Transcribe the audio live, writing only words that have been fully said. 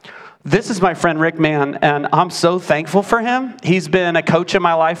This is my friend Rick Mann, and I'm so thankful for him. He's been a coach in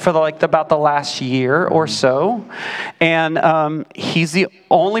my life for about the last year or so, and he's the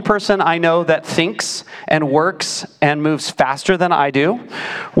only person I know that thinks and works and moves faster than I do,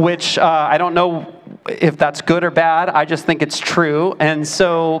 which I don't know if that's good or bad. I just think it's true. And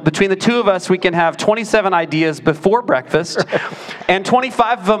so between the two of us, we can have 27 ideas before breakfast, and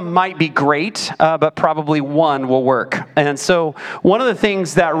 25 of them might be great, but probably one will work. And so one of the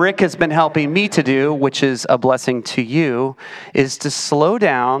things that Rick has been helping me to do, which is a blessing to you, is to slow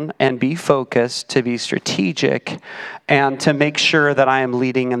down and be focused, to be strategic, and to make sure that I am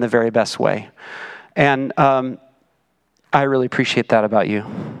leading in the very best way. And I really appreciate that about you.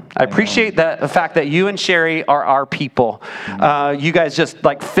 I appreciate the fact that you and Sherry are our people. You guys just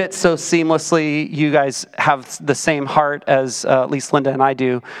fit so seamlessly. You guys have the same heart as at least Linda and I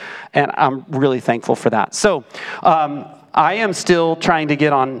do, and I'm really thankful for that. So I am still trying to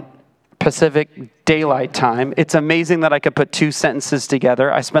get on Pacific Daylight Time. It's amazing that I could put two sentences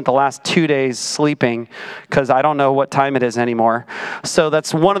together. I spent the last 2 days sleeping because I don't know what time it is anymore. So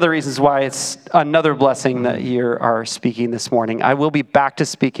that's one of the reasons why it's another blessing that you are speaking this morning. I will be back to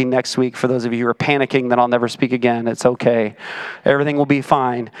speaking next week. For those of you who are panicking that I'll never speak again, it's okay. Everything will be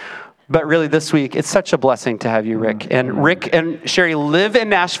fine. But really this week, it's such a blessing to have you, Rick. And Rick and Sherry live in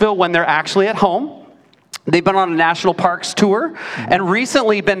Nashville when they're actually at home. They've been on a national parks tour and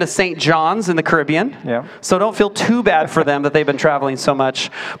recently been to St. John's in the Caribbean. Yeah. So don't feel too bad for them that they've been traveling so much.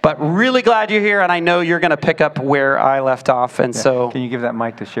 But really glad you're here, and I know you're going to pick up where I left off. And so, can you give that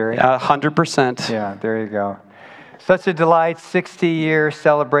mic to Sherry? 100%. Yeah, there you go. Such a delight, 60-year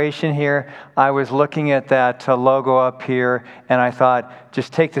celebration here. I was looking at that logo up here, and I thought,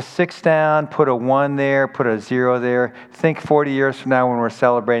 just take the 6 down, put a 1 there, put a 0 there. Think 40 years from now when we're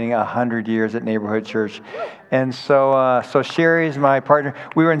celebrating 100 years at Neighborhood Church. And so Sherry is my partner.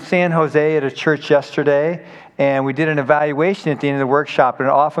 We were in San Jose at a church yesterday, and we did an evaluation at the end of the workshop, and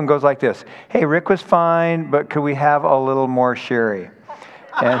it often goes like this. Hey, Rick was fine, but could we have a little more Sherry?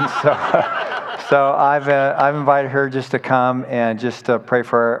 And so I've invited her just to come and just to pray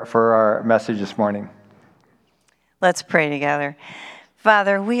for our message this morning. Let's pray together.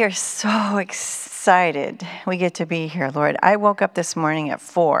 Father, we are so excited we get to be here, Lord. I woke up this morning at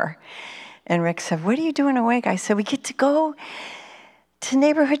 4, and Rick said, "What are you doing awake?" I said, "We get to go to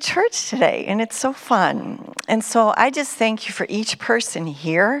Neighborhood Church today, and it's so fun." And so I just thank you for each person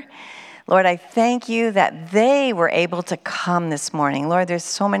here. Lord, I thank you that they were able to come this morning. Lord, there's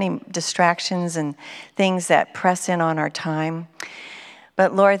so many distractions and things that press in on our time.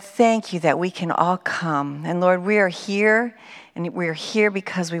 But Lord, thank you that we can all come. And Lord, we are here, and we're here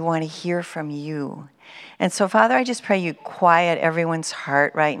because we want to hear from you. And so, Father, I just pray you quiet everyone's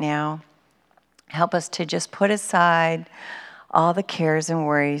heart right now. Help us to just put aside all the cares and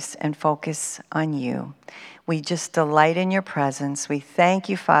worries and focus on you. We just delight in your presence. We thank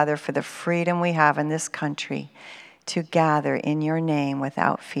you, Father, for the freedom we have in this country to gather in your name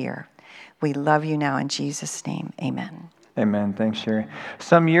without fear. We love you now in Jesus' name. Amen. Amen. Thanks, Sherry.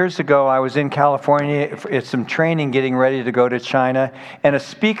 Some years ago, I was in California at some training getting ready to go to China, and a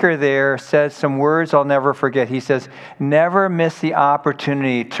speaker there said some words I'll never forget. He says, "Never miss the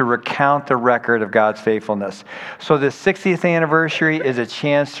opportunity to recount the record of God's faithfulness." So the 60th anniversary is a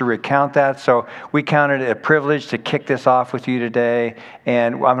chance to recount that. So we counted it a privilege to kick this off with you today,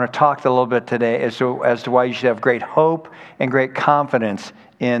 and I'm going to talk a little bit today as to why you should have great hope and great confidence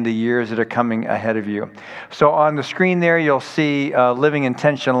in the years that are coming ahead of you. So on the screen there, you'll see Living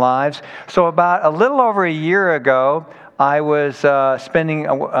Intention Lives. So about a little over a year ago, I was spending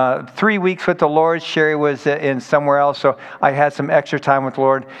 3 weeks with the Lord. Sherry was in somewhere else, so I had some extra time with the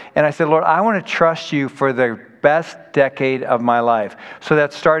Lord. And I said, "Lord, I want to trust you for the best decade of my life." So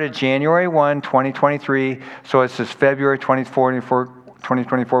that started January 1, 2023. So it's this February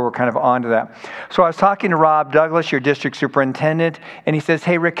 2024, we're kind of on to that. So I was talking to Rob Douglas, your district superintendent, and he says,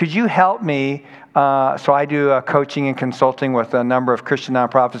 "Hey, Rick, could you help me?" So I do coaching and consulting with a number of Christian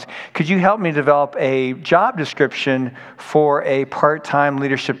nonprofits. "Could you help me develop a job description for a part-time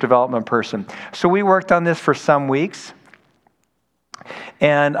leadership development person?" So we worked on this for some weeks.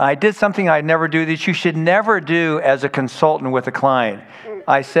 And I did something I'd never do that you should never do as a consultant with a client.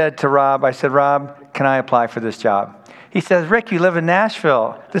 I said to Rob, "Rob, can I apply for this job?" He says, "Rick, you live in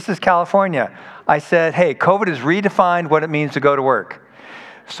Nashville. This is California." I said, "Hey, COVID has redefined what it means to go to work."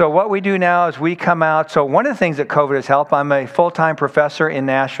 So what we do now is we come out. So one of the things that COVID has helped, I'm a full-time professor in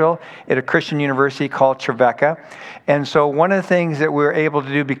Nashville at a Christian university called Trevecca. And so one of the things that we're able to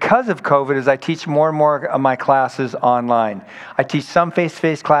do because of COVID is I teach more and more of my classes online. I teach some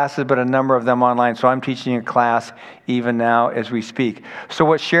face-to-face classes, but a number of them online. So I'm teaching a class even now as we speak. So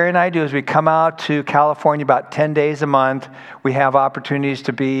what Sherry and I do is we come out to California about 10 days a month. We have opportunities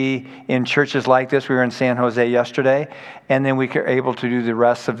to be in churches like this. We were in San Jose yesterday, and then we are able to do the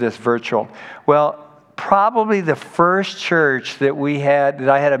rest of this virtual. Well, probably the first church that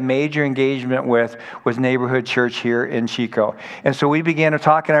I had a major engagement with was Neighborhood Church here in Chico. And so we began to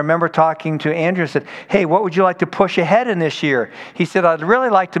talk, and I remember talking to Andrew and said, hey, what would you like to push ahead in this year? He said, I'd really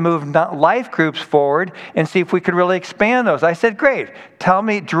like to move life groups forward and see if we could really expand those. I said, great.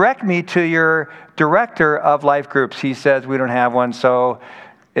 Direct me to your director of life groups. He says, we don't have one, so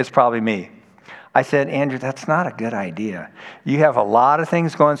it's probably me. I said, Andrew, that's not a good idea. You have a lot of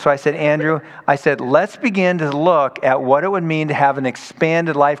things going. So I said, Andrew, let's begin to look at what it would mean to have an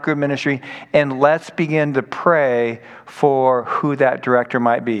expanded life group ministry, and let's begin to pray for who that director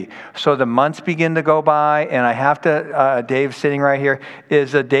might be. So the months begin to go by, and I have to, Dave's sitting right here,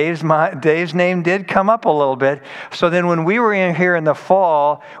 Dave's name did come up a little bit. So then when we were in here in the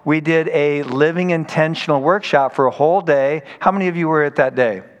fall, we did a living intentional workshop for a whole day. How many of you were at that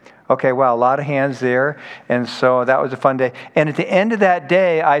day? Okay, wow, a lot of hands there. And so that was a fun day. And at the end of that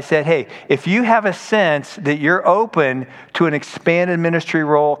day, I said, hey, if you have a sense that you're open to an expanded ministry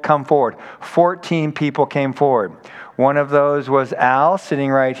role, come forward. 14 people came forward. One of those was Al,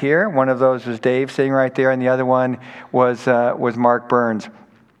 sitting right here. One of those was Dave, sitting right there. And the other one was Mark Burns.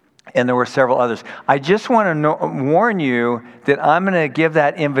 And there were several others. I just want to warn you that I'm going to give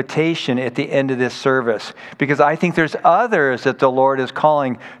that invitation at the end of this service, because I think there's others that the Lord is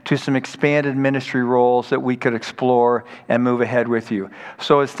calling to some expanded ministry roles that we could explore and move ahead with you.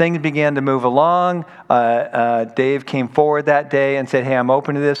 So as things began to move along, Dave came forward that day and said, hey, I'm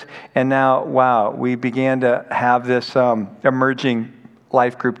open to this. And now, wow, we began to have this emerging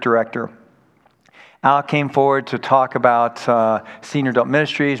life group director. Al came forward to talk about senior adult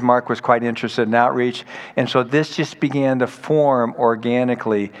ministries. Mark was quite interested in outreach. And so this just began to form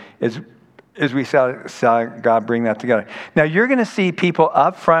organically as we saw God bring that together. Now, you're going to see people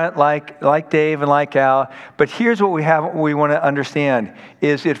up front like Dave and like Al, but here's what we want to understand,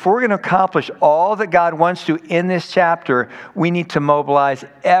 is if we're going to accomplish all that God wants to in this chapter, we need to mobilize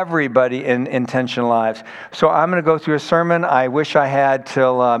everybody in intentional lives. So I'm going to go through a sermon. I wish I had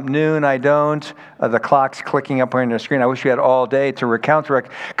till noon. I don't. The clock's clicking up on the screen. I wish we had all day to recount the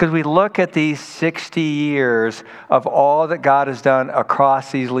record, because we look at these 60 years of all that God has done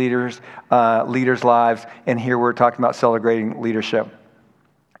across these leaders' lives, and here we're talking about celebrating leadership.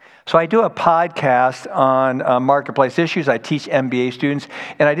 So I do a podcast on marketplace issues. I teach MBA students,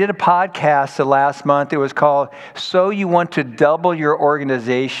 and I did a podcast the last month. It was called So You Want to Double Your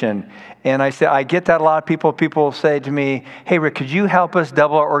Organization. And I said, I get that a lot of people say to me, hey, Rick, could you help us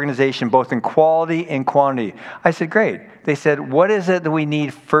double our organization, both in quality and quantity? I said, great. They said, what is it that we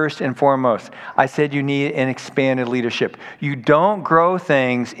need first and foremost? I said, you need an expanded leadership. You don't grow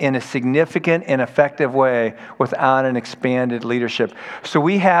things in a significant and effective way without an expanded leadership. So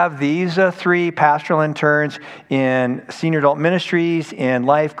we have these 3 pastoral interns in senior adult ministries, in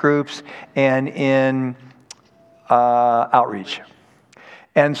life groups, and in outreach.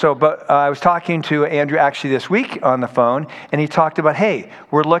 And so, I was talking to Andrew actually this week on the phone, and he talked about, hey,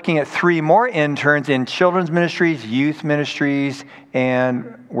 we're looking at 3 more interns in children's ministries, youth ministries,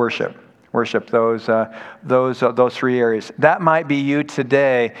 and worship. Those 3 areas. That might be you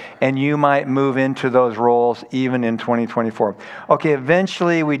today, and you might move into those roles even in 2024. Okay,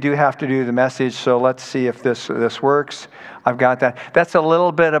 eventually we do have to do the message, so let's see if this works. I've got that. That's a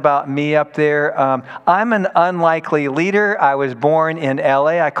little bit about me up there. I'm an unlikely leader. I was born in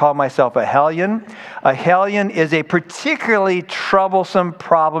LA. I call myself a hellion. A hellion is a particularly troublesome,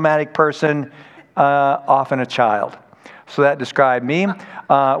 problematic person, often a child. So that described me.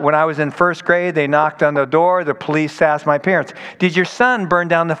 When I was in first grade, they knocked on the door. The police asked my parents, did your son burn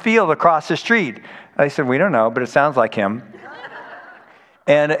down the field across the street? They said, we don't know, but it sounds like him.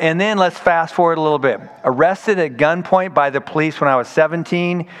 And then let's fast forward a little bit. Arrested at gunpoint by the police when I was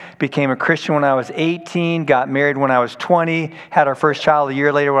 17, became a Christian when I was 18, got married when I was 20, had our first child a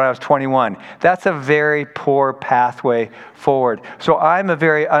year later when I was 21. That's a very poor pathway forward. So I'm a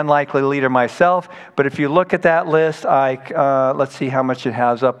very unlikely leader myself, but if you look at that list, let's see how much it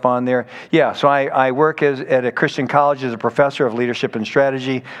has up on there. Yeah, so I work at a Christian college as a professor of leadership and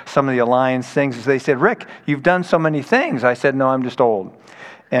strategy. Some of the Alliance things, they said, Rick, you've done so many things. I said, no, I'm just old.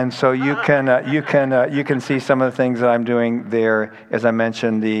 And so you can see some of the things that I'm doing there, as I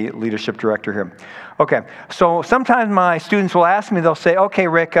mentioned, the leadership director here. Okay, so sometimes my students will ask me, they'll say, okay,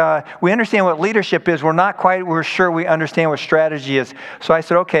 Rick, we understand what leadership is. We're sure we understand what strategy is. So I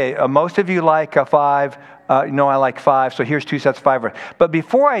said, okay, most of you like 5 No, I like 5, so here's 2 sets of 5 words. But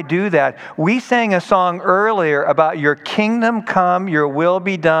before I do that, we sang a song earlier about your kingdom come, your will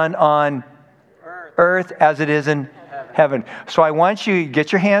be done on earth as it is in heaven. So I want you to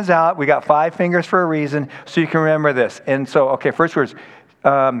get your hands out. We got 5 fingers for a reason, so you can remember this. And so, okay, first words.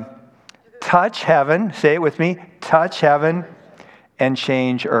 Touch heaven. Say it with me. Touch heaven and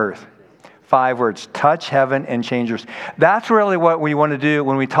change earth. 5 words. Touch heaven and change earth. That's really what we want to do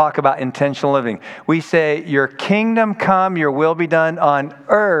when we talk about intentional living. We say, your kingdom come, your will be done on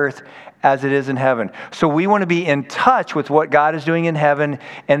earth as it is in heaven. So we want to be in touch with what God is doing in heaven,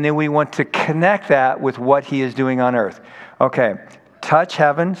 and then we want to connect that with what he is doing on earth. Okay. Touch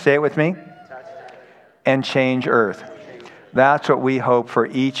heaven. Say it with me. And change earth. That's what we hope for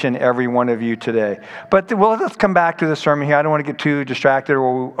each and every one of you today. But let's come back to the sermon here. I don't want to get too distracted,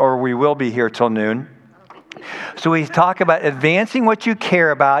 or we will be here till noon. So we talk about advancing what you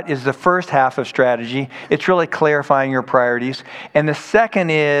care about is the first half of strategy. It's really clarifying your priorities. And the second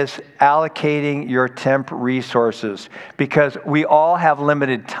is allocating your temp resources, because we all have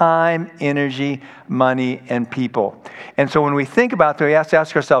limited time, energy, money, and people. And so when we think about that, we have to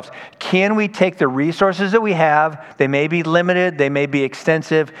ask ourselves, can we take the resources that we have? They may be limited, they may be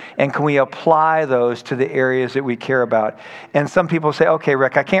extensive, and can we apply those to the areas that we care about? And some people say, okay,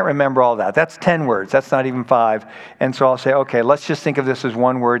 Rick, I can't remember all that. That's 10 words. That's not even 5. And so I'll say, okay, let's just think of this as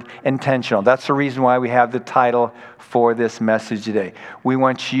one word, intentional. That's the reason why we have the title for this message today. We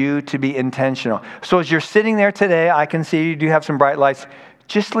want you to be intentional. So as you're sitting there today, I can see you do have some bright lights.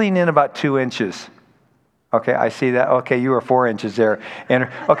 Just lean in about 2 inches. Okay, I see that. Okay, you were 4 inches there. And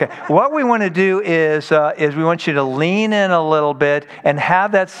okay, what we want to do is we want you to lean in a little bit and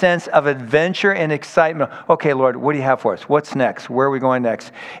have that sense of adventure and excitement. Okay, Lord, what do you have for us? What's next? Where are we going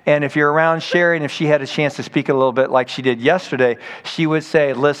next? And if you're around Sherry, and if she had a chance to speak a little bit like she did yesterday, she would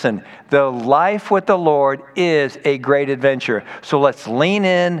say, listen, the life with the Lord is a great adventure. So let's lean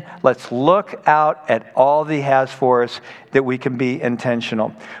in. Let's look out at all that he has for us, that we can be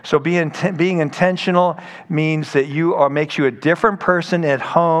intentional. So being intentional means that makes you a different person at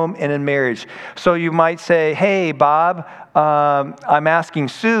home and in marriage. So you might say, hey, Bob, I'm asking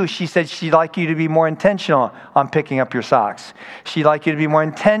Sue. She said she'd like you to be more intentional on picking up your socks. She'd like you to be more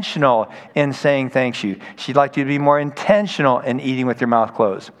intentional in saying thank you. She'd like you to be more intentional in eating with your mouth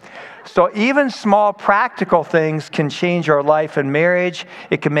closed. So even small practical things can change our life and marriage.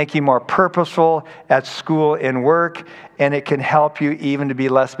 It can make you more purposeful at school and work, and it can help you even to be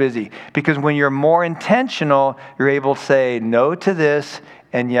less busy. Because when you're more intentional, you're able to say no to this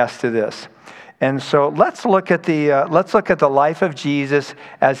and yes to this. And so let's look at the life of Jesus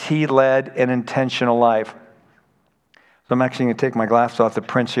as he led an intentional life. So I'm actually going to take my glasses off the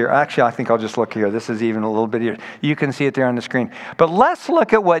prints here. Actually, I think I'll just look here. This is even a little bit here. You can see it there on the screen. But let's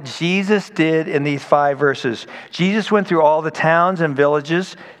look at what Jesus did in these 5 verses. Jesus went through all the towns and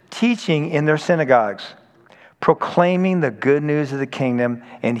villages, teaching in their synagogues, proclaiming the good news of the kingdom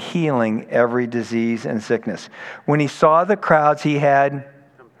and healing every disease and sickness. When he saw the crowds, he had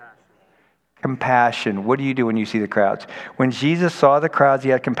compassion. What do you do when you see the crowds? When Jesus saw the crowds, he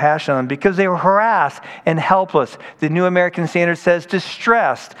had compassion on them because they were harassed and helpless. The New American Standard says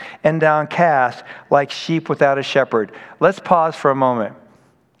distressed and downcast like sheep without a shepherd. Let's pause for a moment.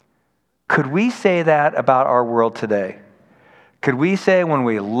 Could we say that about our world today? Could we say when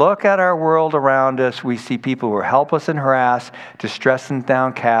we look at our world around us, we see people who are helpless and harassed, distressed and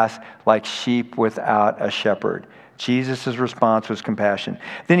downcast like sheep without a shepherd? Jesus' response was compassion.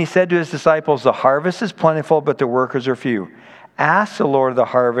 Then he said to his disciples, the harvest is plentiful, but the workers are few. Ask the Lord of the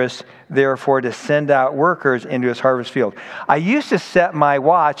harvest, therefore, to send out workers into his harvest field. I used to set my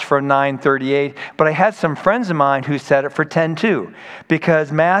watch for 9:38, but I had some friends of mine who set it for 10:02,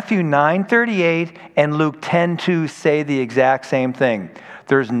 because Matthew 9:38 and Luke 10:2 say the exact same thing.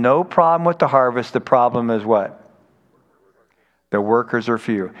 There's no problem with the harvest. The problem is what? The workers are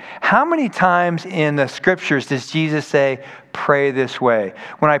few. How many times in the scriptures does Jesus say, pray this way?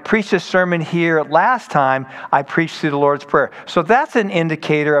 When I preached this sermon here last time, I preached through the Lord's Prayer. So that's an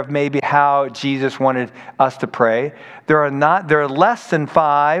indicator of maybe how Jesus wanted us to pray. There are less than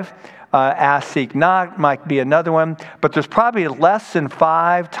 5. Ask, seek, knock might be another one. But there's probably less than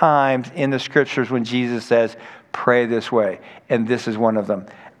 5 times in the scriptures when Jesus says, pray this way. And this is one of them.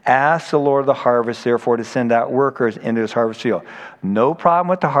 Ask the Lord of the harvest, therefore, to send out workers into his harvest field. No problem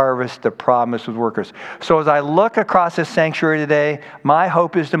with the harvest. The problem is with workers. So as I look across this sanctuary today, my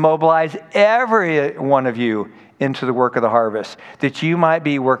hope is to mobilize every one of you into the work of the harvest, that you might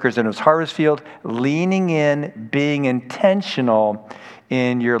be workers in his harvest field, leaning in, being intentional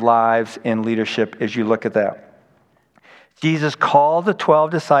in your lives and leadership as you look at that. Jesus called the 12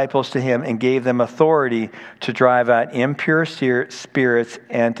 disciples to him and gave them authority to drive out impure spirits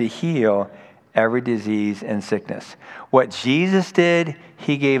and to heal every disease and sickness. What Jesus did,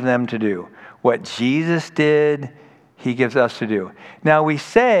 he gave them to do. What Jesus did, he gives us to do. Now we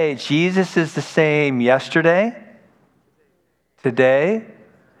say Jesus is the same yesterday, today,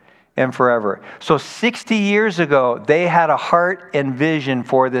 and forever. So 60 years ago, they had a heart and vision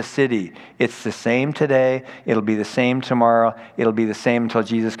for this city. It's the same today. It'll be the same tomorrow. It'll be the same until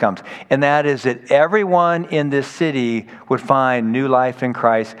Jesus comes. And that is that everyone in this city would find new life in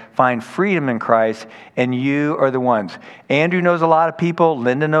Christ, find freedom in Christ, and you are the ones. Andrew knows a lot of people.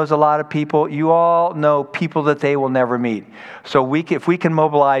 Linda knows a lot of people. You all know people that they will never meet. So if we can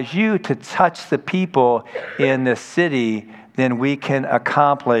mobilize you to touch the people in this city, then we can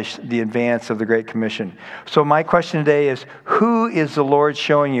accomplish the advance of the Great Commission. So my question today is, who is the Lord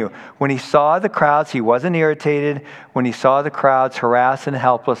showing you? When he saw the crowds, he wasn't irritated. When he saw the crowds harassed and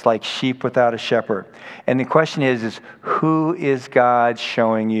helpless like sheep without a shepherd. And the question is who is God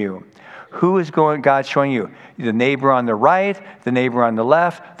showing you? Who is God showing you? The neighbor on the right, the neighbor on the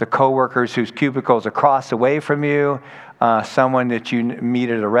left, the coworkers whose cubicles across away from you, someone that you meet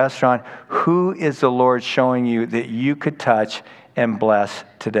at a restaurant. Who is the Lord showing you that you could touch and bless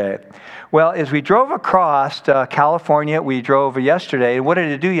today? Well, as we drove across California, we drove yesterday. And what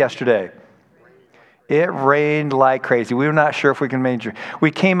did it do yesterday? It rained like crazy. We were not sure if we can make it.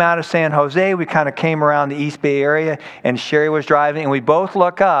 We came out of San Jose. We kind of came around the East Bay area, and Sherry was driving, and we both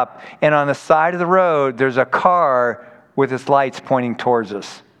look up, and on the side of the road, there's a car with its lights pointing towards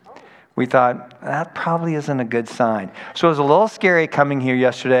us. We thought, that probably isn't a good sign. So it was a little scary coming here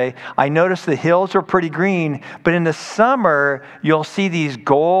yesterday. I noticed the hills were pretty green, but in the summer, you'll see these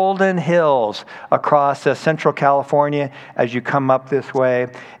golden hills across central California as you come up this way.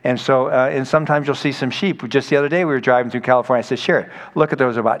 And so, and sometimes you'll see some sheep. Just the other day, we were driving through California. I said, Sherry, look at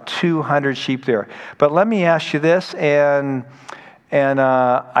those, about 200 sheep there. But let me ask you this, and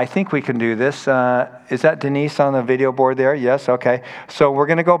I think we can do this. Is that Denise on the video board there? Yes, okay. So we're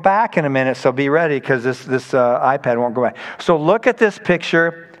going to go back in a minute, so be ready because this iPad won't go back. So look at this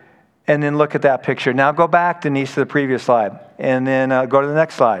picture and then look at that picture. Now go back, Denise, to the previous slide and then go to the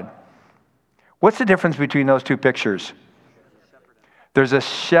next slide. What's the difference between those two pictures? There's a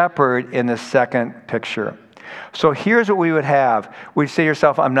shepherd in the second picture. So here's what we would have. We'd say to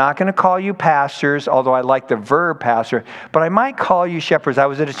yourself, I'm not going to call you pastors, although I like the verb pastor, but I might call you shepherds. I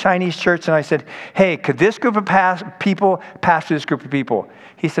was at a Chinese church and I said, hey, could this group of people pastor this group of people?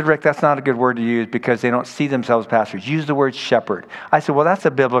 He said, Rick, that's not a good word to use because they don't see themselves as pastors. Use the word shepherd. I said, well, that's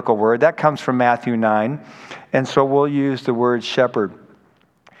a biblical word. That comes from Matthew 9. And so we'll use the word shepherd.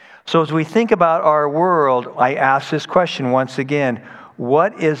 So as we think about our world, I ask this question once again.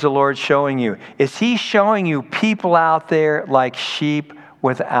 What is the Lord showing you? Is he showing you people out there like sheep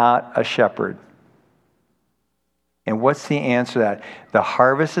without a shepherd? And what's the answer to that? The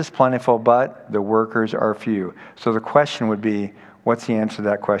harvest is plentiful, but the workers are few. So the question would be, what's the answer to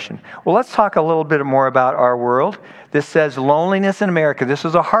that question? Well, let's talk a little bit more about our world. This says loneliness in America. This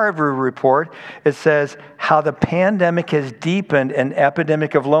is a Harvard report. It says how the pandemic has deepened an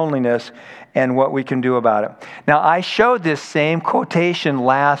epidemic of loneliness and what we can do about it. Now, I showed this same quotation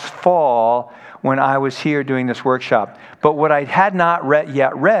last fall when I was here doing this workshop. But what I had not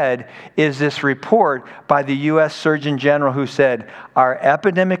yet read is this report by the U.S. Surgeon General who said, our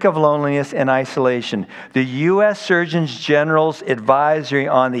epidemic of loneliness and isolation, the U.S. Surgeon General's advisory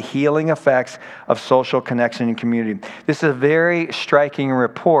on the healing effects of social connection and community. This is a very striking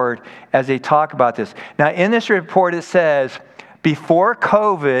report as they talk about this. Now, in this report, it says, before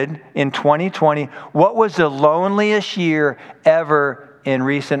COVID in 2020, what was the loneliest year ever in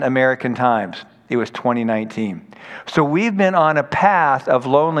recent American times? It was 2019. So we've been on a path of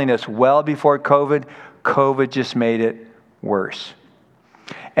loneliness well before COVID. COVID just made it worse.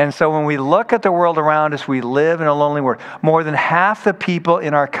 And so when we look at the world around us, we live in a lonely world. More than half the people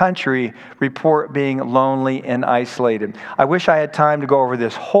in our country report being lonely and isolated. I wish I had time to go over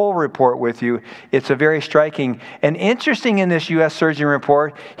this whole report with you. It's a very striking and interesting in this U.S. Surgeon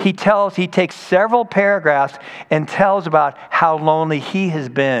report. He takes several paragraphs and tells about how lonely he has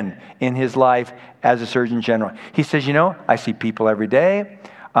been in his life as a Surgeon General. He says, I see people every day.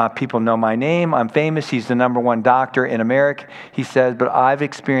 People know my name. I'm famous. He's the #1 doctor in America. He says, but I've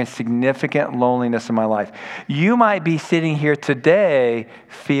experienced significant loneliness in my life. You might be sitting here today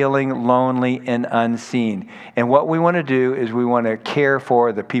feeling lonely and unseen. And what we want to do is we want to care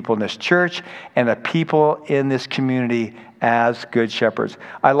for the people in this church and the people in this community as good shepherds.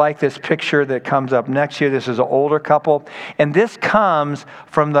 I like this picture that comes up next here. This is an older couple. And this comes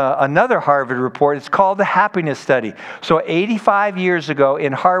from another Harvard report. It's called the Happiness Study. So 85 years ago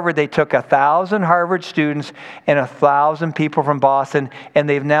in Harvard, they took 1,000 Harvard students and 1,000 people from Boston, and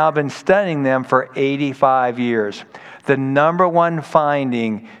they've now been studying them for 85 years. The number one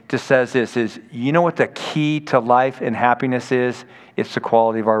finding just says this is, you know what the key to life and happiness is? It's the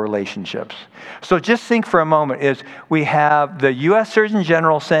quality of our relationships. So just think for a moment, is we have the U.S. Surgeon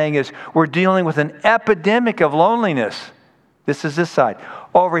General saying is we're dealing with an epidemic of loneliness. This is this side.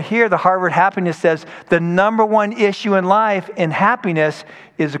 Over here, the Harvard Happiness says the number one issue in life and happiness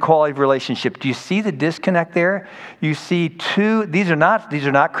is the quality of relationship. Do you see the disconnect there? You see these are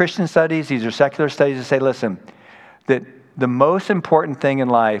not Christian studies, these are secular studies that say, listen, that the most important thing in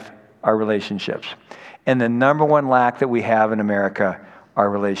life are relationships. And the number one lack that we have in America are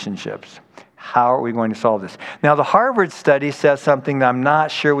relationships. How are we going to solve this? Now, the Harvard study says something that I'm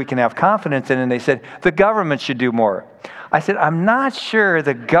not sure we can have confidence in, and they said the government should do more. I said, I'm not sure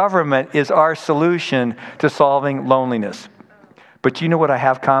the government is our solution to solving loneliness. But you know what I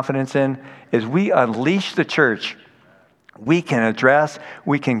have confidence in? Is we unleash the church. We can address,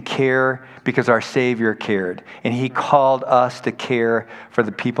 we can care because our Savior cared. And He called us to care for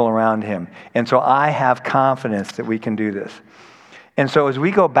the people around Him. And so I have confidence that we can do this. And so as we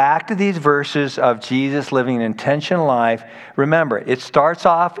go back to these verses of Jesus living an intentional life, remember, it starts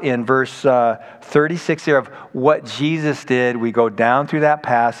off in verse 36 there of what Jesus did. We go down through that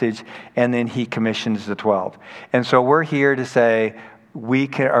passage, and then He commissions the 12. And so we're here to say,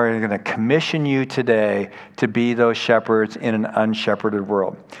 are going to commission you today to be those shepherds in an unshepherded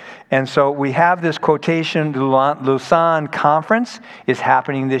world. And so we have this quotation. Lausanne Conference is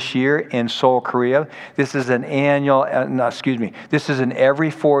happening this year in Seoul, Korea. This is an this is an every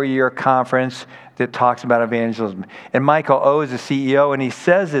 4-year conference that talks about evangelism. And Michael O is the CEO, and he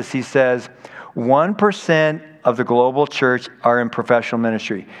says this. He says, 1% of the global church are in professional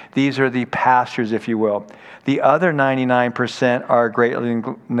ministry. These are the pastors, if you will. The other 99% are greatly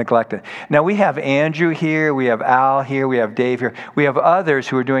neglected. Now, we have Andrew here, we have Al here, we have Dave here. We have others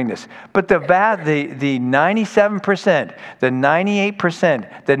who are doing this. But the 97%, the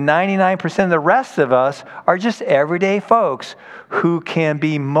 98%, the 99%, the rest of us are just everyday folks who can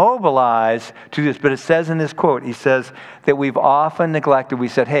be mobilized to this. But it says in this quote, he says that we've often neglected. We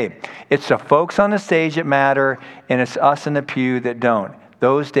said, hey, it's the folks on the stage that matter, and it's us in the pew that don't.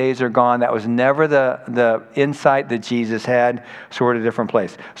 Those days are gone. That was never the insight that Jesus had. So we're at a different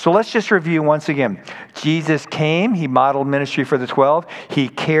place. So let's just review once again. Jesus came. He modeled ministry for the 12. He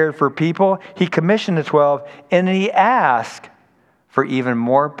cared for people. He commissioned the 12. And He asked for even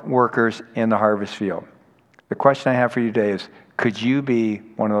more workers in the harvest field. The question I have for you today is, could you be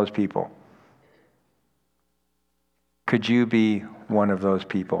one of those people? Could you be one of those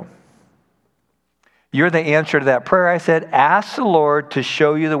people? You're the answer to that prayer. I said, ask the Lord to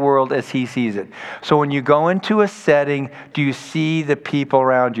show you the world as He sees it. So when you go into a setting, do you see the people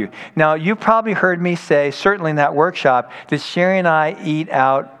around you? Now, you probably heard me say, certainly in that workshop, that Sherry and I eat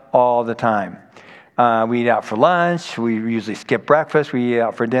out all the time. We eat out for lunch. We usually skip breakfast. We eat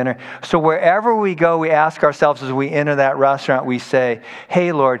out for dinner. So wherever we go, we ask ourselves as we enter that restaurant, we say,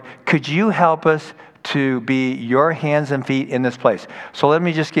 hey, Lord, could you help us to be your hands and feet in this place? So let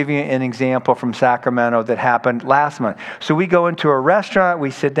me just give you an example from Sacramento that happened last month. So we go into a restaurant, we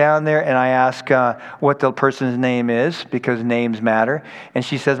sit down there, and I ask what the person's name is, because names matter. And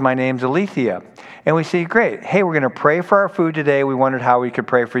she says, my name's Alethea. And we say, great. Hey, we're going to pray for our food today. We wondered how we could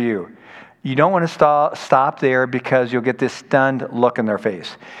pray for you. You don't want to stop there because you'll get this stunned look in their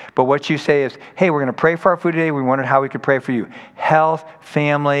face. But what you say is, hey, we're going to pray for our food today. We wondered how we could pray for you. Health,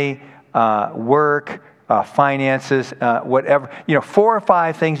 family, work, finances, whatever, 4 or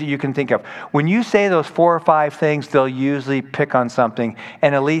 5 things that you can think of. When you say those 4 or 5 things, they'll usually pick on something.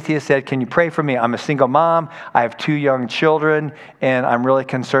 And Alethea said, can you pray for me? I'm a single mom. I have 2 young children, and I'm really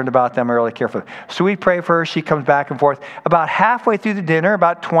concerned about them. I really care for them. So we pray for her. She comes back and forth. About halfway through the dinner,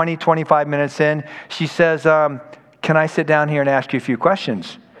 about 20, 25 minutes in, she says, can I sit down here and ask you a few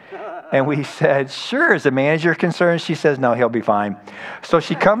questions? And we said, sure. Is the manager concerned? She says, no, he'll be fine. So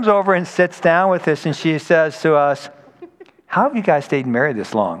she comes over and sits down with us, and she says to us, how have you guys stayed married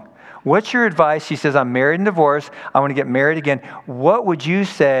this long? What's your advice? She says, I'm married and divorced. I want to get married again. What would you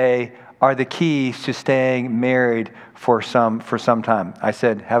say are the keys to staying married for some time. I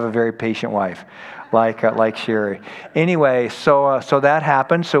said, have a very patient wife, like Sherry. Anyway, so that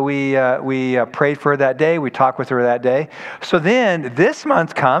happened. So we prayed for her that day. We talked with her that day. So then this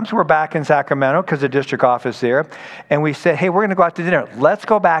month comes. We're back in Sacramento because the district office there, and we said, hey, we're going to go out to dinner. Let's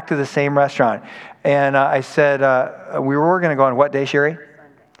go back to the same restaurant. And I said, we were going to go on what day, Sherry?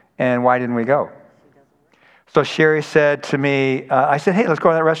 And why didn't we go? So Sherry said to me, I said, hey, let's go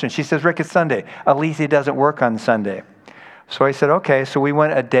to that restaurant. She says, Rick, it's Sunday. Alethea doesn't work on Sunday. So I said, okay. So we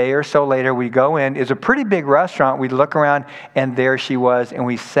went a day or so later. We go in. It's a pretty big restaurant. We look around, and there she was, and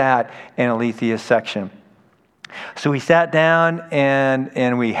we sat in Alethea's section. So we sat down,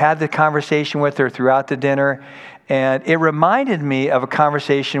 and we had the conversation with her throughout the dinner. And it reminded me of a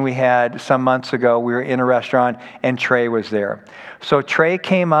conversation we had some months ago. We were in a restaurant, and Trey was there. So Trey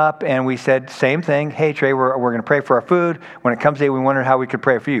came up, and we said, same thing. Hey, Trey, we're going to pray for our food. When it comes to it, we wondered how we could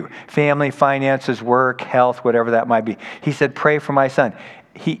pray for you. Family, finances, work, health, whatever that might be. He said, pray for my son.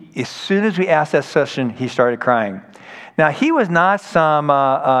 As soon as we asked that question, he started crying. Now, he was not some,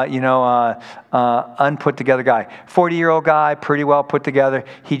 unput together guy. 40-year-old guy, pretty well put together.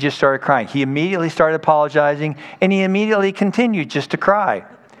 He just started crying. He immediately started apologizing, and he immediately continued just to cry.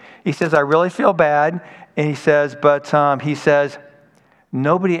 He says, I really feel bad. And he says,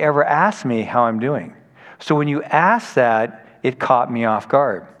 nobody ever asked me how I'm doing. So when you asked that, it caught me off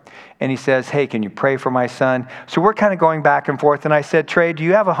guard. And he says, hey, can you pray for my son? So we're kind of going back and forth. And I said, Trey, do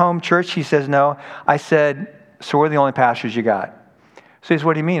you have a home church? He says, no. I said, so we're the only pastors you got. So he says,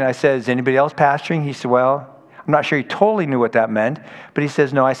 what do you mean? I said, is anybody else pastoring? He said, well, I'm not sure he totally knew what that meant, but he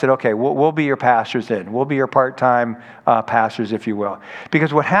says, no. I said, okay, we'll be your pastors then. We'll be your part-time pastors, if you will.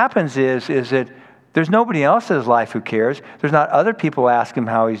 Because what happens is that there's nobody else in his life who cares. There's not other people ask him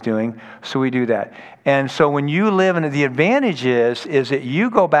how he's doing, so we do that. And so when you live in the advantage is that you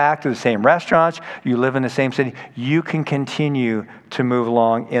go back to the same restaurants, you live in the same city, you can continue to move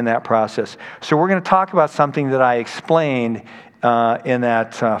along in that process. So we're going to talk about something that I explained in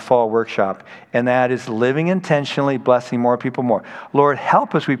that fall workshop, and that is living intentionally, blessing more people more. Lord,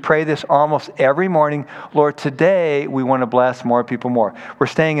 help us. We pray this almost every morning. Lord, today we want to bless more people more. We're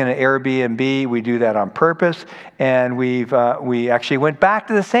staying in an Airbnb. We do that on purpose, and we actually went back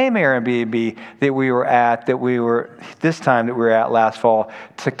to the same Airbnb that we were at last fall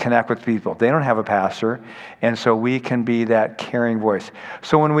to connect with people. They don't have a pastor, and so we can be that caring voice.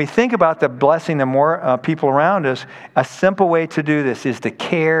 So when we think about the blessing the more people around us, a simple way to do this is to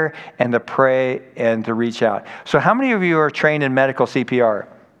care and to pray and to reach out. So how many of you are trained in medical CPR?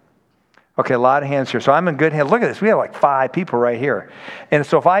 Okay, a lot of hands here. So I'm in good hands. Look at this. We have like 5 people right here. And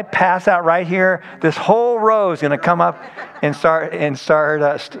so if I pass out right here, this whole row is going to come up and start.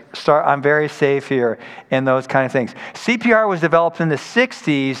 I'm very safe here and those kind of things. CPR was developed in the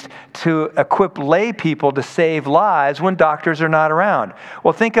 60s to equip lay people to save lives when doctors are not around.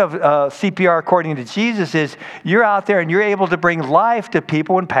 Well, think of CPR according to Jesus is you're out there and you're able to bring life to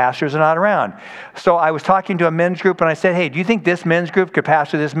people when pastors are not around. So I was talking to a men's group and I said, hey, do you think this men's group could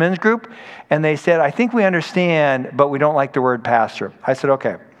pastor this men's group? And they said, I think we understand, but we don't like the word pastor. I said,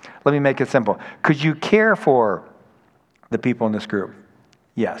 okay, let me make it simple. Could you care for the people in this group?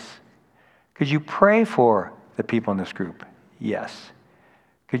 Yes. Could you pray for the people in this group? Yes.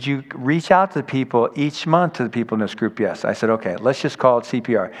 Could you reach out to the people each month to the people in this group? Yes. I said, okay, let's just call it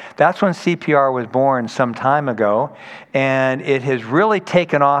CPR. That's when CPR was born some time ago, and it has really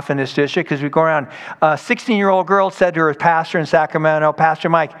taken off in this district because we go around. A 16-year-old girl said to her pastor in Sacramento, Pastor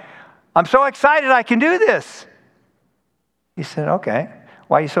Mike, I'm so excited I can do this. He said, okay,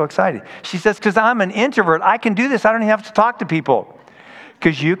 why are you so excited? She says, because I'm an introvert. I can do this. I don't even have to talk to people.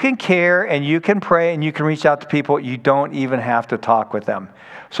 Because you can care and you can pray and you can reach out to people. You don't even have to talk with them.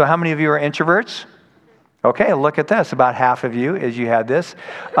 So how many of you are introverts? Okay, look at this. About half of you as you had this.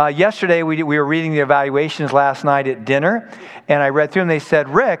 Yesterday, we were reading the evaluations last night at dinner, and I read through them. They said,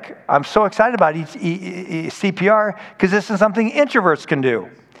 Rick, I'm so excited about CPR because this is something introverts can do.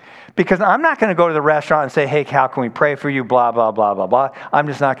 Because I'm not going to go to the restaurant and say, hey, how can we pray for you, blah, blah, blah, blah, blah. I'm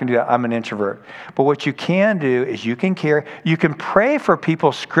just not going to do that. I'm an introvert. But what you can do is you can care. You can pray for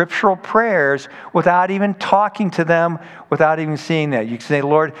people's scriptural prayers without even talking to them, without even seeing that. You can say,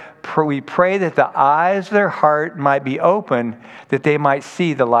 Lord, we pray that the eyes of their heart might be open, that they might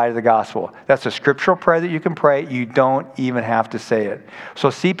see the light of the gospel. That's a scriptural prayer that you can pray. You don't even have to say it. So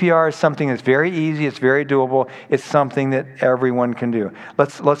CPR is something that's very easy. It's very doable. It's something that everyone can do.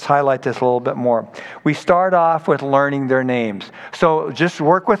 Let's highlight this a little bit more. We start off with learning their names. So just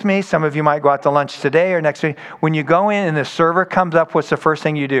work with me. Some of you might go out to lunch today or next week. When you go in and the server comes up, what's the first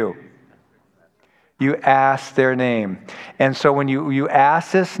thing you do? You ask their name. And so when you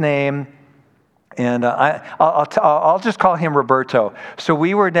ask this name, and I'll just call him Roberto. So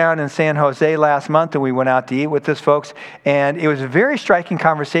we were down in San Jose last month, and we went out to eat with this folks, and it was a very striking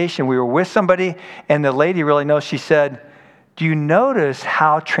conversation. We were with somebody, and the lady really knows. She said, do you notice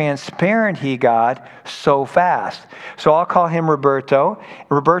how transparent he got so fast? So I'll call him Roberto.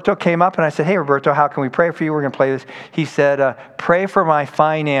 Roberto came up, and I said, hey, Roberto, how can we pray for you? We're going to play this. He said, pray for my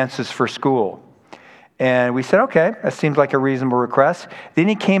finances for school. And we said, okay, that seems like a reasonable request. Then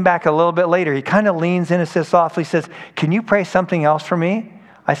he came back a little bit later. He kind of leans in and says softly, says, can you pray something else for me?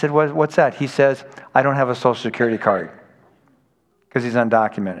 I said, what's that? He says, I don't have a Social Security card, because he's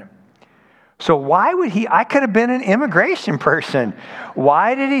undocumented. So why would he? I could have been an immigration person.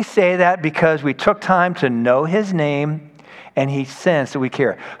 Why did he say that? Because we took time to know his name, and he sensed that we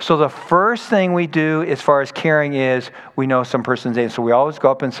care. So the first thing we do as far as caring is we know some person's name. So we always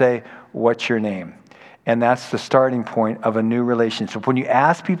go up and say, what's your name? And that's the starting point of a new relationship. When you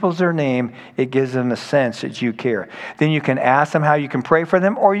ask people their name, it gives them a sense that you care. Then you can ask them how you can pray for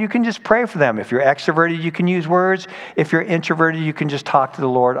them, or you can just pray for them. If you're extroverted, you can use words. If you're introverted, you can just talk to the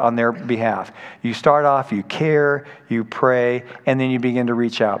Lord on their behalf. You start off, you care, you pray, and then you begin to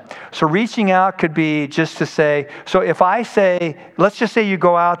reach out. So reaching out could be just to say, so if I say, let's just say you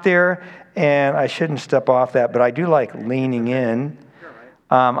go out there, and I shouldn't step off that, but I do like leaning in.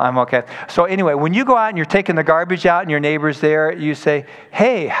 I'm okay. So anyway, when you go out and you're taking the garbage out and your neighbor's there, you say,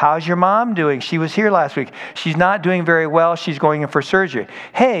 hey, how's your mom doing? She was here last week. She's not doing very well. She's going in for surgery.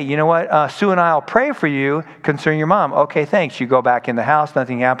 Hey, you know what? Sue and I will pray for you concerning your mom. Okay, thanks. You go back in the house.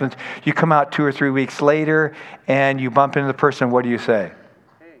 Nothing happens. You come out 2 or 3 weeks later and you bump into the person. What do you say?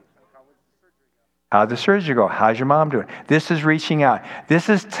 How'd the surgery go? How's your mom doing? This is reaching out. This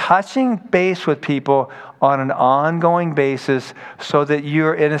is touching base with people on an ongoing basis so that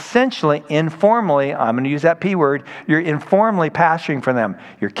you're essentially, informally, I'm going to use that P word, you're informally pastoring for them.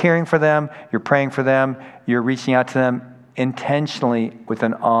 You're caring for them. You're praying for them. You're reaching out to them intentionally with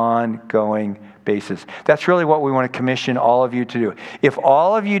an ongoing basis. That's really what we want to commission all of you to do. If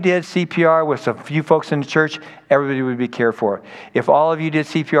all of you did CPR with a few folks in the church, everybody would be cared for. If all of you did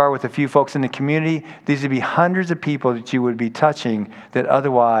CPR with a few folks in the community, these would be hundreds of people that you would be touching that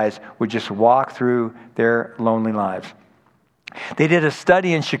otherwise would just walk through their lonely lives. They did a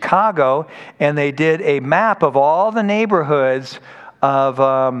study in Chicago, and they did a map of all the neighborhoods of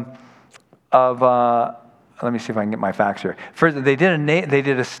let me see if I can get my facts here. First, they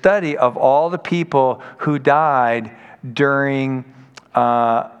did a study of all the people who died during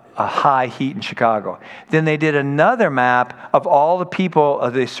a high heat in Chicago. Then they did another map of all the people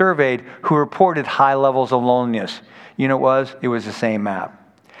they surveyed who reported high levels of loneliness. You know what it was the same map.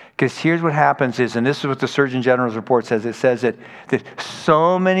 Because here's what happens is, and this is what the Surgeon General's report says, it says that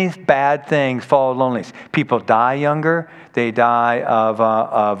so many bad things follow loneliness. People die younger, they die of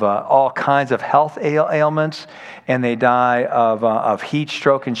all kinds of health ailments, and they die of heat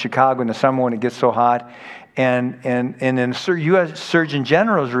stroke in Chicago in the summer when it gets so hot. And in the U.S. Surgeon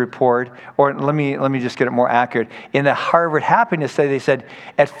General's report, or let me just get it more accurate, in the Harvard Happiness Study, they said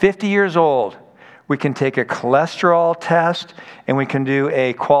at 50 years old, we can take a cholesterol test and we can do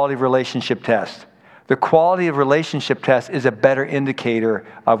a quality of relationship test. The quality of relationship test is a better indicator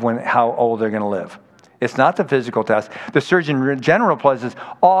of how old they're going to live. It's not the physical test. The Surgeon General places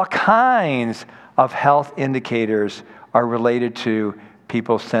all kinds of health indicators are related to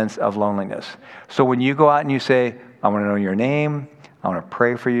people's sense of loneliness. So when you go out and you say, I want to know your name, I want to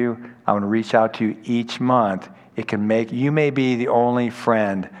pray for you, I want to reach out to you each month, it can make, you may be the only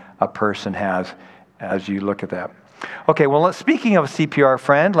friend a person has as you look at that. Okay, well, speaking of a CPR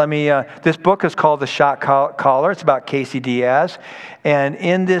friend, this book is called The Shot Caller. It's about Casey Diaz. And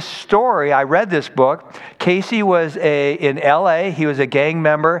in this story, I read this book. Casey was in LA, he was a gang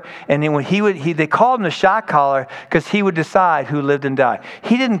member, and then when they called him the shot caller because he would decide who lived and died.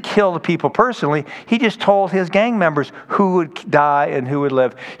 He didn't kill the people personally, he just told his gang members who would die and who would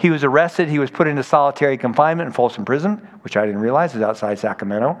live. He was arrested, he was put into solitary confinement in Folsom Prison, which I didn't realize is outside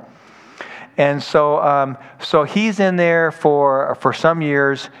Sacramento. And so he's in there for some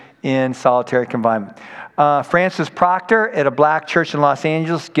years in solitary confinement. Francis Proctor at a black church in Los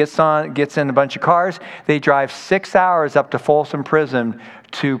Angeles gets in a bunch of cars. They drive 6 hours up to Folsom Prison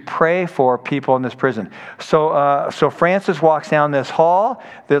to pray for people in this prison. So Frances walks down this hall.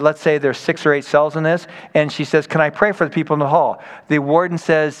 Let's say there's 6 or 8 cells in this, and she says, "Can I pray for the people in the hall?" The warden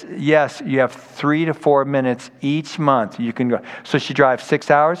says, "Yes, you have 3 to 4 minutes each month. You can go." So she drives 6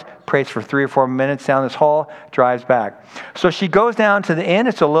 hours, prays for 3 or 4 minutes down this hall, drives back. So she goes down to the inn.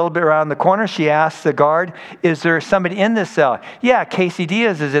 It's a little bit around the corner. She asks the guard, "Is there somebody in this cell?" "Yeah, Casey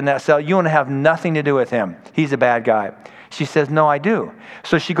Diaz is in that cell. You want to have nothing to do with him. He's a bad guy." She says, "No, I do."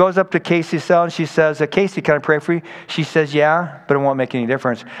 So she goes up to Casey's cell and she says, "Casey, can I pray for you?" She says, "Yeah, but it won't make any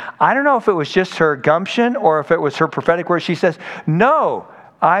difference." I don't know if it was just her gumption or if it was her prophetic word. She says, "No,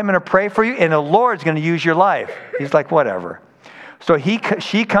 I'm going to pray for you and the Lord's going to use your life." He's like, "Whatever." So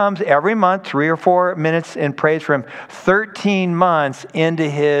she comes every month, 3 or 4 minutes, and prays for him. 13 months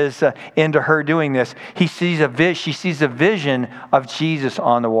into her doing this, she sees a vision of Jesus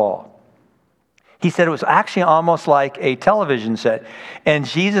on the wall. He said it was actually almost like a television set. And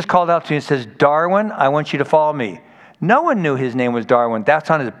Jesus called out to him and says, "Darwin, I want you to follow me." No one knew his name was Darwin.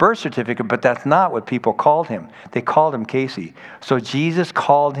 That's on his birth certificate, but that's not what people called him. They called him Casey. So Jesus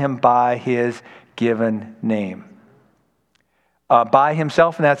called him by his given name. By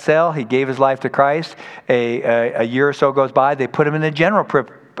himself in that cell, he gave his life to Christ. A year or so goes by. They put him in the general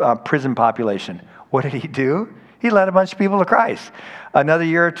prison population. What did he do? He led a bunch of people to Christ. Another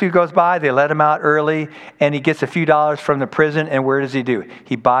year or 2 goes by. They let him out early, and he gets a few dollars from the prison. And where does he do?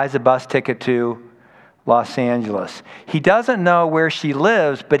 He buys a bus ticket to Los Angeles. He doesn't know where she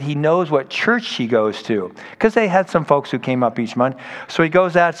lives, but he knows what church she goes to because they had some folks who came up each month. So he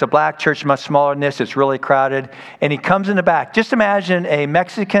goes out. It's a black church, much smaller than this. It's really crowded. And he comes in the back. Just imagine a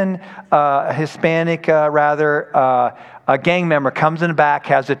Mexican, Hispanic, a gang member comes in the back,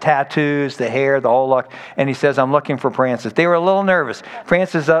 has the tattoos, the hair, the whole look, and he says, "I'm looking for Frances." They were a little nervous.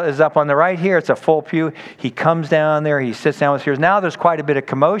 Frances is up on the right here. It's a full pew. He comes down there. He sits down with us. Now there's quite a bit of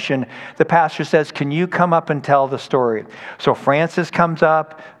commotion. The pastor says, "Can you come up and tell the story?" So Frances comes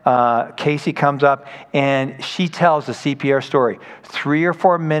up. Casey comes up, and she tells the CPR story. 3 or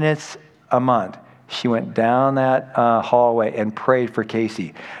 4 minutes a month. She went down that hallway and prayed for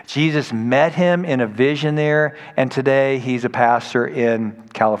Casey. Jesus met him in a vision there, and today he's a pastor in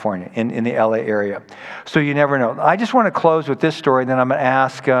California, in the LA area. So you never know. I just want to close with this story, then I'm going to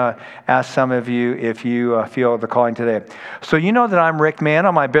ask some of you if you feel the calling today. So you know that I'm Rick Mann.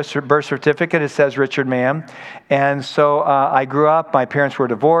 On my birth certificate, it says Richard Mann. And so I grew up. My parents were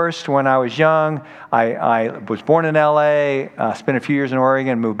divorced when I was young. I was born in LA, spent a few years in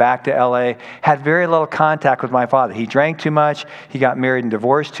Oregon, moved back to LA, had very little contact with my father. He drank too much. He got married and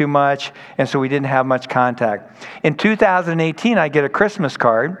divorced too much. And so we didn't have much contact. In 2018, I get a Christmas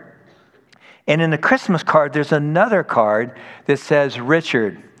card. And in the Christmas card, there's another card that says,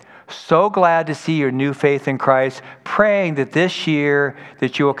 "Richard, so glad to see your new faith in Christ, praying that this year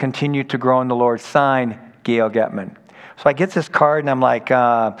that you will continue to grow in the Lord." Signed, Gail Getman. So I get this card and I'm like,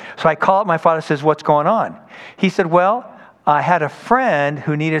 so I call up my father and says, "What's going on?" He said, "Well, I had a friend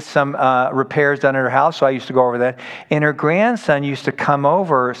who needed some repairs done at her house, so I used to go over that. And her grandson used to come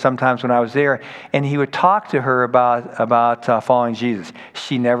over sometimes when I was there, and he would talk to her about following Jesus.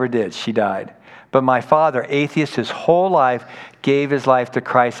 She never did. She died. But my father, atheist his whole life, gave his life to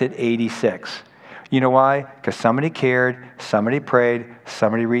Christ at 86. You know why? Because somebody cared, somebody prayed,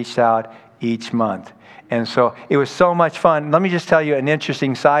 somebody reached out each month. And so it was so much fun. Let me just tell you an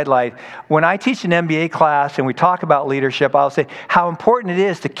interesting sidelight. When I teach an MBA class and we talk about leadership, I'll say how important it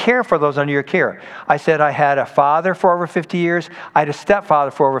is to care for those under your care. I said I had a father for over 50 years. I had a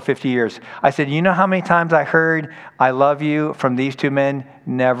stepfather for over 50 years. I said, you know how many times I heard, "I love you" from these 2 men?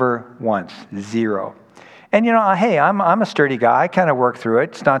 Never once. 0. And you know, hey, I'm a sturdy guy. I kind of work through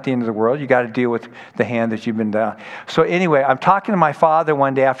it. It's not the end of the world. You got to deal with the hand that you've been down. So anyway, I'm talking to my father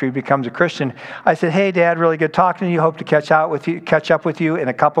one day after he becomes a Christian. I said, "Hey, Dad, really good talking to you. Hope to catch up with you in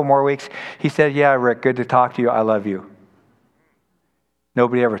a couple more weeks." He said, "Yeah, Rick, good to talk to you. I love you."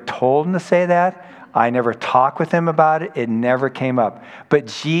 Nobody ever told him to say that. I never talked with him about it. It never came up. But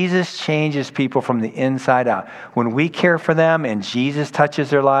Jesus changes people from the inside out. When we care for them and Jesus touches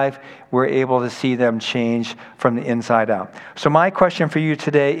their life, we're able to see them change from the inside out. So my question for you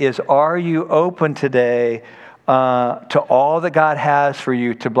today is, are you open today to all that God has for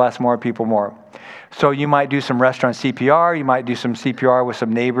you to bless more people more? So you might do some restaurant CPR. You might do some CPR with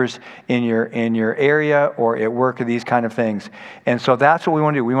some neighbors in your area or at work, or these kind of things. And so that's what we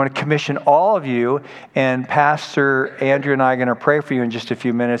want to do. We want to commission all of you, and Pastor Andrew and I are going to pray for you in just a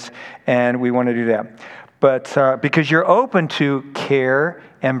few minutes, and we want to do that. But because you're open to care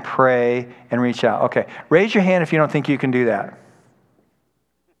and pray and reach out. Okay, raise your hand if you don't think you can do that.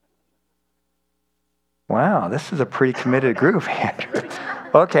 Wow, this is a pretty committed group, Andrew.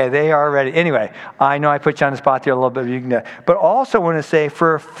 Okay, they are ready. Anyway, I know I put you on the spot there a little bit. You can, but also want to say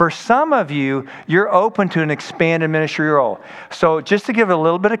for some of you, you're open to an expanded ministry role. So just to give a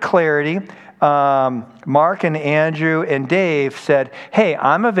little bit of clarity, Mark and Andrew and Dave said, hey,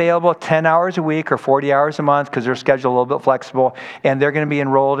 I'm available 10 hours a week or 40 hours a month because their schedule a little bit flexible, and they're going to be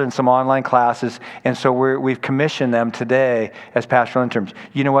enrolled in some online classes, and so we've commissioned them today as pastoral interns.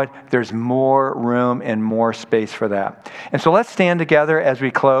 You know what? There's more room and more space for that. And so let's stand together as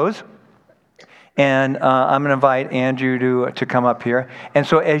we close. And I'm going to invite Andrew to come up here. And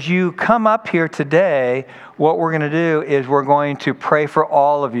so as you come up here today, what we're going to do is we're going to pray for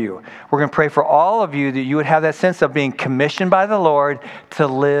all of you. We're going to pray for all of you that you would have that sense of being commissioned by the Lord to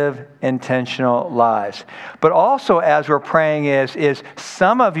live intentional lives. But also as we're praying is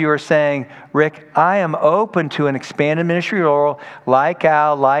some of you are saying, Rick, I am open to an expanded ministry role like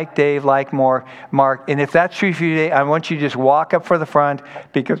Al, like Dave, like Mark. And if that's true for you today, I want you to just walk up for the front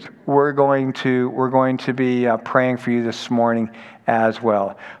because we're going to be praying for you this morning as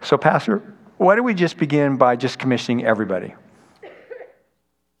well. So Pastor, why don't we just begin by just commissioning everybody?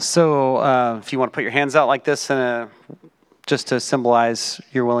 So if you want to put your hands out like this, just to symbolize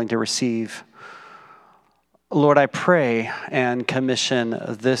you're willing to receive. Lord, I pray and commission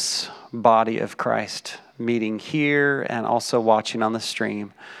this body of Christ meeting here and also watching on the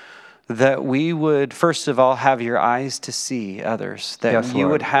stream, that we would, first of all, have your eyes to see others, that yes, you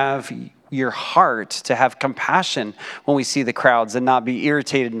Lord. would have your heart to have compassion when we see the crowds and not be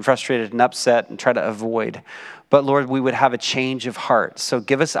irritated and frustrated and upset and try to avoid. But Lord, we would have a change of heart. So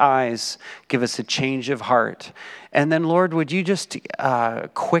give us eyes, give us a change of heart. And then Lord, would you just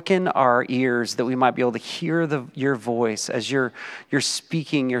quicken our ears that we might be able to hear your voice as you're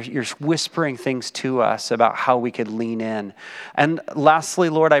speaking, you're whispering things to us about how we could lean in. And lastly,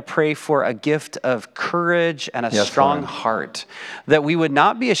 Lord, I pray for a gift of courage and a strong heart, that we would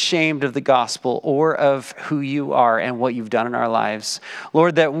not be ashamed of the gospel or of who you are and what you've done in our lives.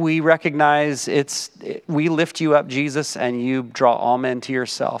 Lord, that we recognize we lift you up, Jesus, and you draw all men to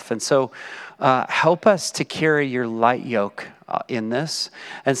yourself. And so help us to carry your light yoke in this.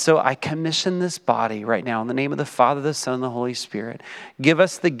 And so I commission this body right now in the name of the Father, the Son, and the Holy Spirit. Give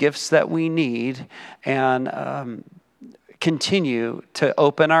us the gifts that we need and continue to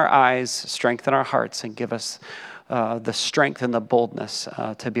open our eyes, strengthen our hearts, and give us the strength and the boldness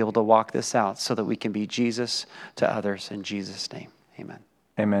to be able to walk this out so that we can be Jesus to others. In Jesus' name, amen.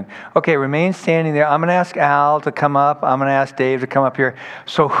 Amen. Okay, remain standing there. I'm going to ask Al to come up. I'm going to ask Dave to come up here.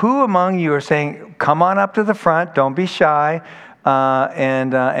 So who among you are saying, come on up to the front, don't be shy,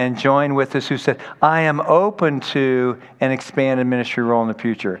 and join with us, who said, I am open to an expanded ministry role in the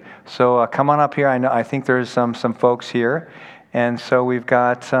future. So come on up here. I think there's some folks here. And so we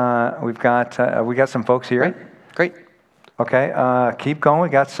got some folks here. Great. Okay, keep going. We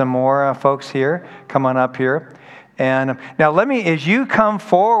got some more folks here. Come on up here. And now as you come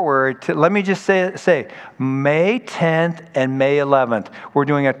forward, let me just say, May 10th and May 11th, we're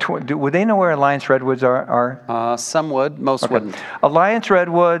doing would they know where Alliance Redwoods are? Some would, most wouldn't. Alliance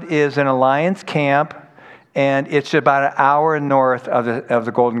Redwood is an Alliance camp, and it's about an hour north of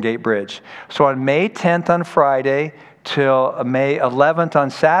the Golden Gate Bridge. So on May 10th on Friday, till May 11th on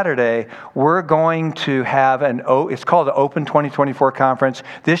Saturday, we're going to have it's called the Open 2024 Conference.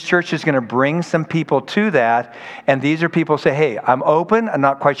 This church is going to bring some people to that, and these are people who say, hey, I'm open, I'm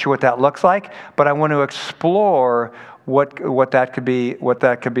not quite sure what that looks like, but I want to explore what that could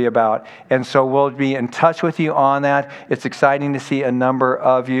be about. And so we'll be in touch with you on that. It's exciting to see a number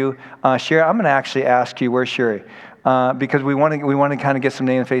of you. Sherry, I'm going to actually ask you, where's Sherry? Because we want to kind of get some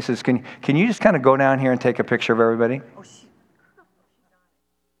name and faces. Can you just kind of go down here and take a picture of everybody?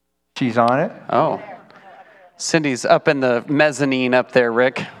 She's on it? Oh. Cindy's up in the mezzanine up there,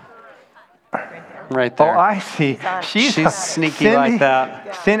 Rick. Right there. Oh, I see. She's sneaky Cindy, like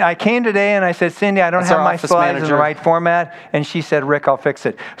that. Cindy, I came today and I said, Cindy, I don't have my slides in the right format. And she said, Rick, I'll fix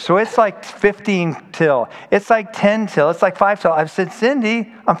it. So it's like 15 till. It's like 10 till. It's like 5 till. I said,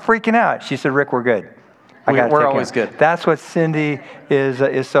 Cindy, I'm freaking out. She said, Rick, we're good. We're always good. That's what Cindy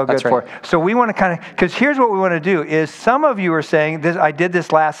is so good for. So we want to kind of, because here's what we want to do is some of you are saying, I did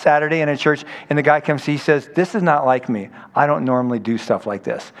this last Saturday in a church, and the guy comes, he says, this is not like me. I don't normally do stuff like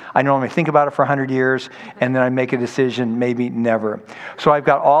this. I normally think about it for 100 years, and then I make a decision, maybe never. So I've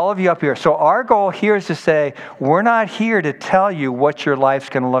got all of you up here. So our goal here is to say, we're not here to tell you what your life's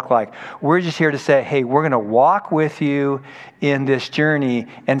going to look like. We're just here to say, hey, we're going to walk with you in this journey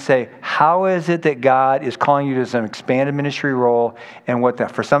and say, how how is it that God is calling you to some expanded ministry role, and what that,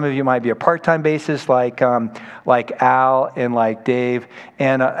 for some of you, might be a part-time basis like Al and like Dave.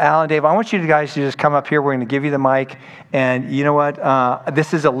 And Al and Dave, I want you guys to just come up here. We're going to give you the mic. And you know what?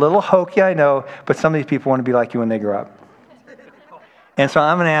 This is a little hokey, I know, but some of these people want to be like you when they grow up. And so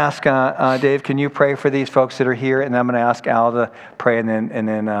I'm going to ask Dave, can you pray for these folks that are here? And I'm going to ask Al to pray, and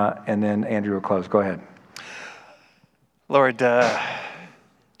then Andrew will close. Go ahead. Lord,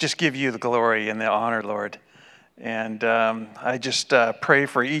 just give you the glory and the honor, Lord. And I just pray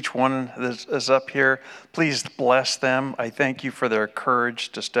for each one that is up here. Please bless them. I thank you for their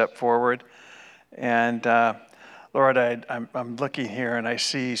courage to step forward. And Lord, I'm looking here and I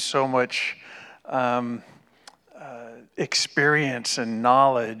see so much experience and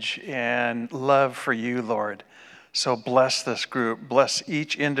knowledge and love for you, Lord. So bless this group. Bless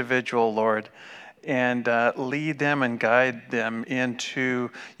each individual, Lord. And lead them and guide them into,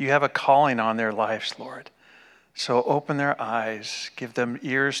 you have a calling on their lives, Lord. So open their eyes, give them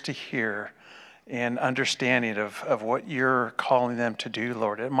ears to hear and understanding of what you're calling them to do,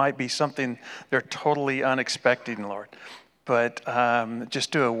 Lord. It might be something they're totally unexpected, Lord, but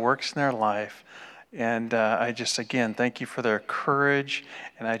just do a works in their life. And I just, again, thank you for their courage,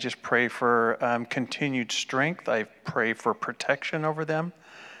 and I just pray for continued strength. I pray for protection over them.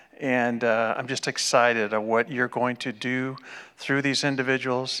 And I'm just excited of what you're going to do through these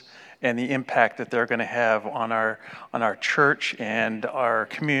individuals and the impact that they're going to have on our church and our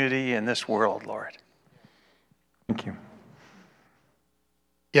community and this world, Lord. Thank you.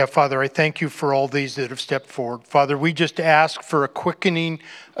 Yeah, Father, I thank you for all these that have stepped forward. Father, we just ask for a quickening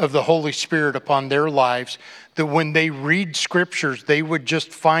of the Holy Spirit upon their lives, that when they read scriptures, they would just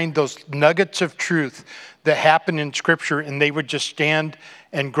find those nuggets of truth that happen in Scripture, and they would just stand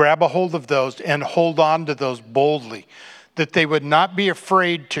and grab a hold of those and hold on to those boldly. That they would not be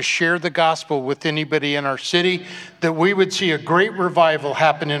afraid to share the gospel with anybody in our city, that we would see a great revival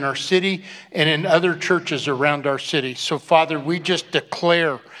happen in our city and in other churches around our city. So, Father, we just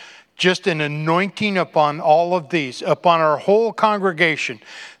declare just an anointing upon all of these, upon our whole congregation,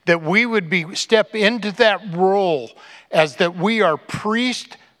 that we would step into that role as that we are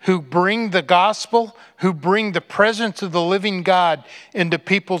priests who bring the gospel, who bring the presence of the living God into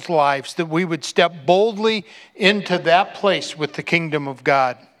people's lives, that we would step boldly into that place with the kingdom of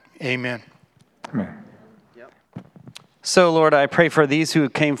God. Amen. Amen. So, Lord, I pray for these who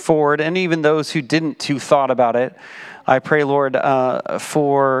came forward and even those who didn't, who thought about it. I pray, Lord,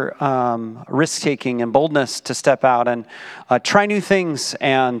 for risk-taking and boldness to step out and try new things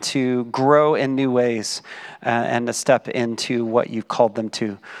and to grow in new ways and to step into what you've called them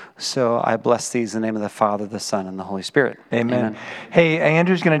to. So I bless these in the name of the Father, the Son, and the Holy Spirit. Amen. Hey,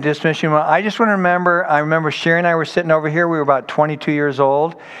 Andrew's going to dismiss you. I just want to I remember Sherry and I were sitting over here. We were about 22 years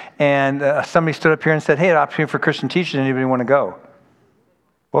old. And somebody stood up here and said, hey, an opportunity for Christian teachers. Anybody want to go?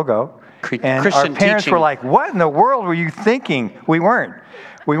 We'll go. And Christian our parents teaching. were like, what in the world were you thinking? We weren't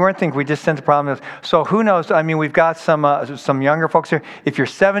thinking. We just sensed the problem. So who knows? I mean, we've got some younger folks here. If you're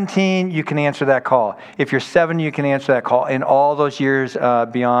 17, you can answer that call. If you're 7, you can answer that call. In all those years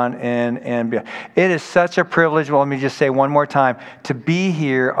beyond and beyond. It is such a privilege, well, let me just say one more time, to be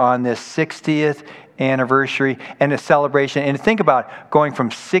here on this 60th anniversary and a celebration. And think about going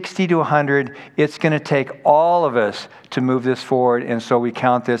from 60 to 100. It's going to take all of us to move this forward. And so we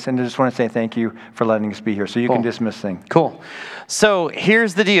count this. And I just want to say thank you for letting us be here. So you can dismiss things. Cool. So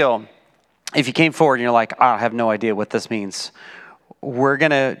here's the deal. If you came forward and you're like, I have no idea what this means, we're going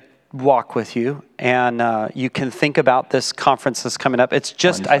to walk with you, and you can think about this conference that's coming up. It's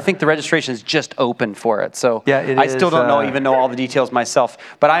just, I think the registration is just open for it. So yeah, it I is, still don't even know all the details myself,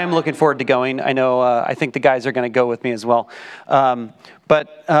 but I am looking forward to going. I know, I think the guys are going to go with me as well.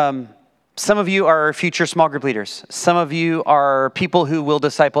 Some of you are future small group leaders. Some of you are people who will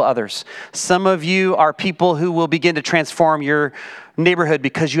disciple others. Some of you are people who will begin to transform your neighborhood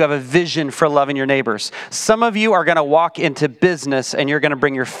because you have a vision for loving your neighbors. Some of you are going to walk into business and you're going to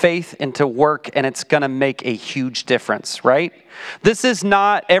bring your faith into work, and it's going to make a huge difference, right? This is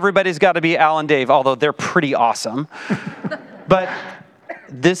not everybody's got to be Al and Dave, although they're pretty awesome. But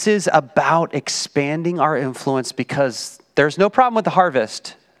this is about expanding our influence because there's no problem with the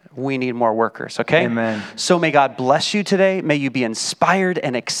harvest. We need more workers, okay? Amen. So may God bless you today. May you be inspired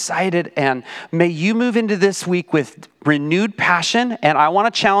and excited, and may you move into this week with renewed passion. And I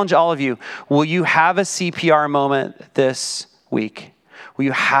want to challenge all of you. Will you have a CPR moment this week? Will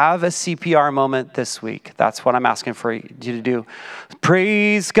you have a CPR moment this week? That's what I'm asking for you to do.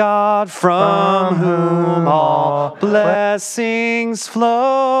 Praise God from whom all blessings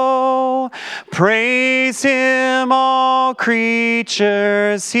flow. Praise him, all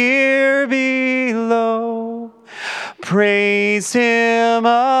creatures here below. Praise him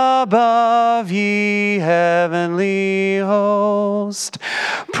above, ye heavenly host.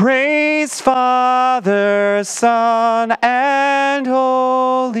 Praise Father, Son, and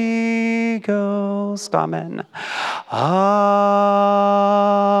Holy Ghost. Amen. Amen.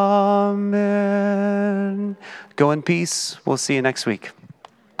 Go in peace. We'll see you next week.